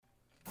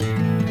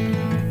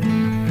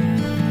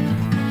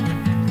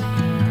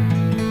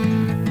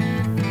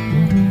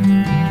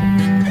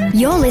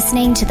You're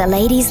listening to The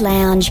Ladies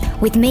Lounge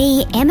with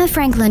me, Emma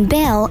Franklin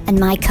Bell, and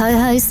my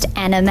co-host,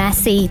 Anna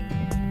Massey.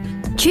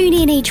 Tune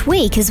in each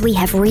week as we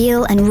have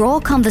real and raw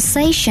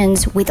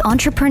conversations with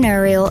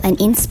entrepreneurial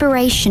and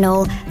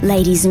inspirational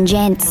ladies and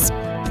gents.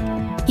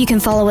 You can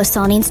follow us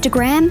on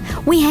Instagram.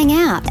 We hang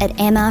out at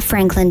Emma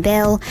Franklin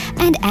Bell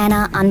and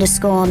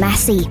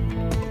Anna_Massey.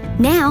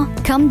 Now,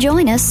 come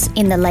join us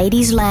in the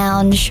Ladies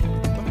Lounge.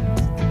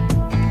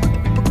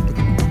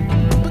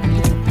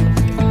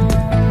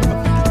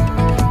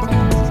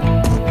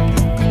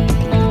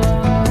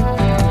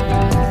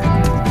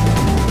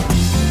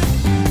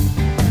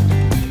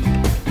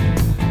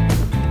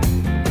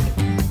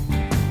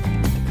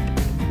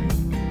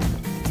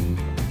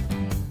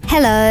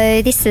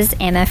 Hello, this is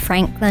Emma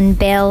Franklin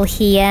Bell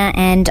here,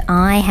 and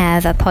I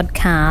have a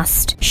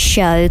podcast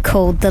show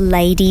called The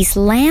Ladies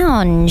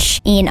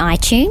Lounge in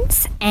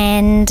iTunes,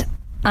 and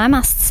I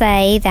must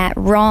say that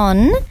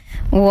Ron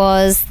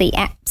was the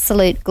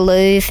absolute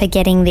glue for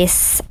getting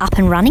this up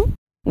and running.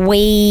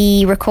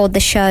 We record the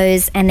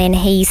shows and then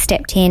he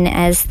stepped in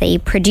as the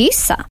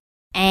producer,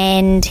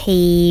 and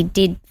he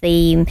did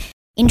the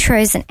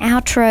intros and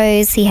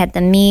outros, he had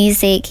the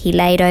music, he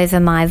laid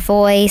over my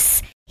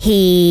voice,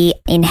 he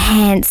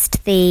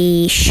enhanced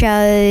the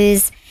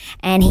shows,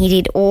 and he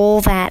did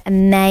all that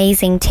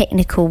amazing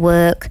technical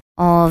work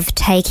of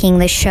taking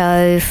the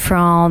show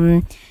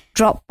from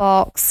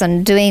Dropbox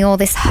and doing all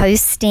this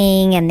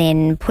hosting and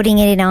then putting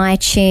it in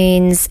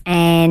iTunes,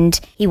 and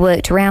he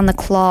worked around the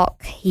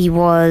clock. He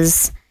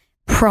was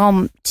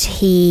prompt.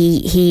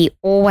 He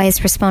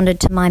always responded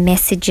to my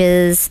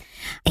messages.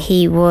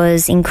 He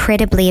was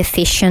incredibly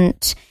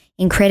efficient,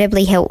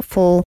 incredibly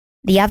helpful.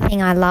 The other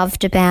thing I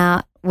loved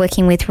about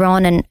working with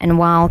Ron and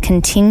while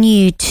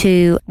continue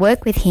to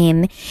work with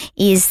him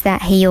is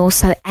that he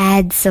also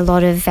adds a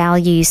lot of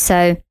value.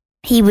 So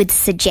he would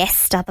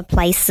suggest other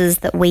places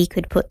that we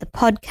could put the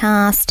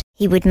podcast.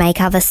 He would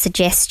make other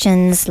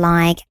suggestions,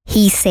 like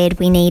he said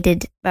we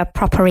needed a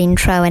proper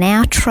intro and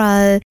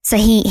outro. So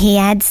he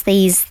adds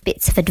these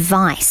bits of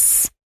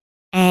advice,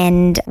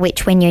 and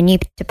which when you're new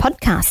to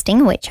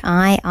podcasting, which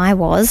I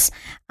was,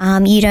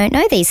 you don't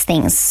know these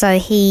things. So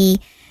he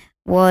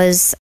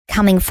was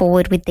coming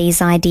forward with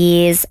these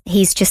ideas.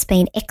 He's just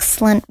been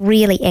excellent,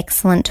 really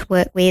excellent to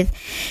work with.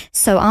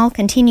 So I'll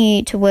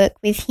continue to work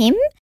with him.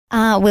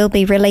 We'll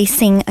be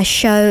releasing a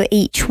show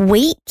each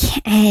week,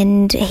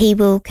 and he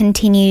will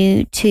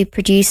continue to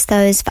produce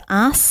those for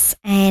us.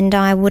 And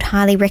I would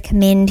highly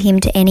recommend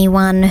him to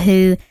anyone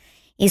who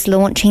is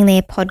launching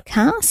their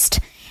podcast.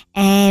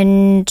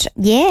 And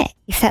yeah,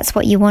 if that's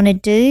what you want to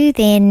do,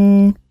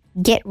 then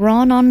get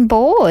Ron on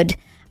board.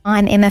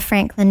 I'm Emma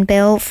Franklin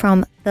Bell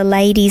from The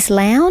Ladies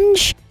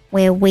Lounge,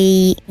 where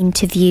we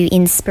interview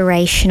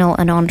inspirational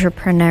and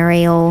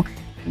entrepreneurial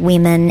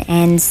women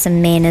and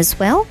some men as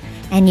well.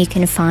 And you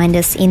can find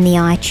us in the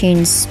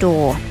iTunes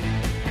store.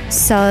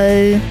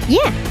 So,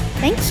 yeah,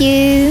 thank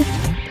you.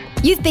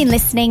 You've been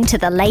listening to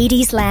The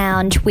Ladies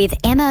Lounge with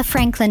Emma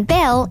Franklin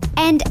Bell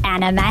and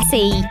Anna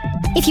Massey.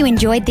 If you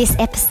enjoyed this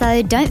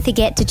episode, don't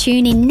forget to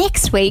tune in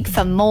next week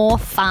for more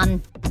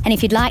fun. And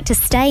if you'd like to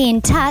stay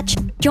in touch,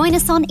 join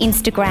us on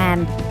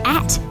Instagram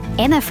at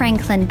Emma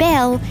Franklin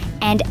Bell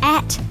and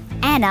at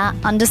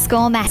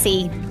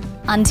Anna_Massey.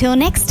 Until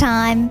next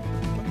time,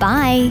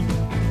 bye.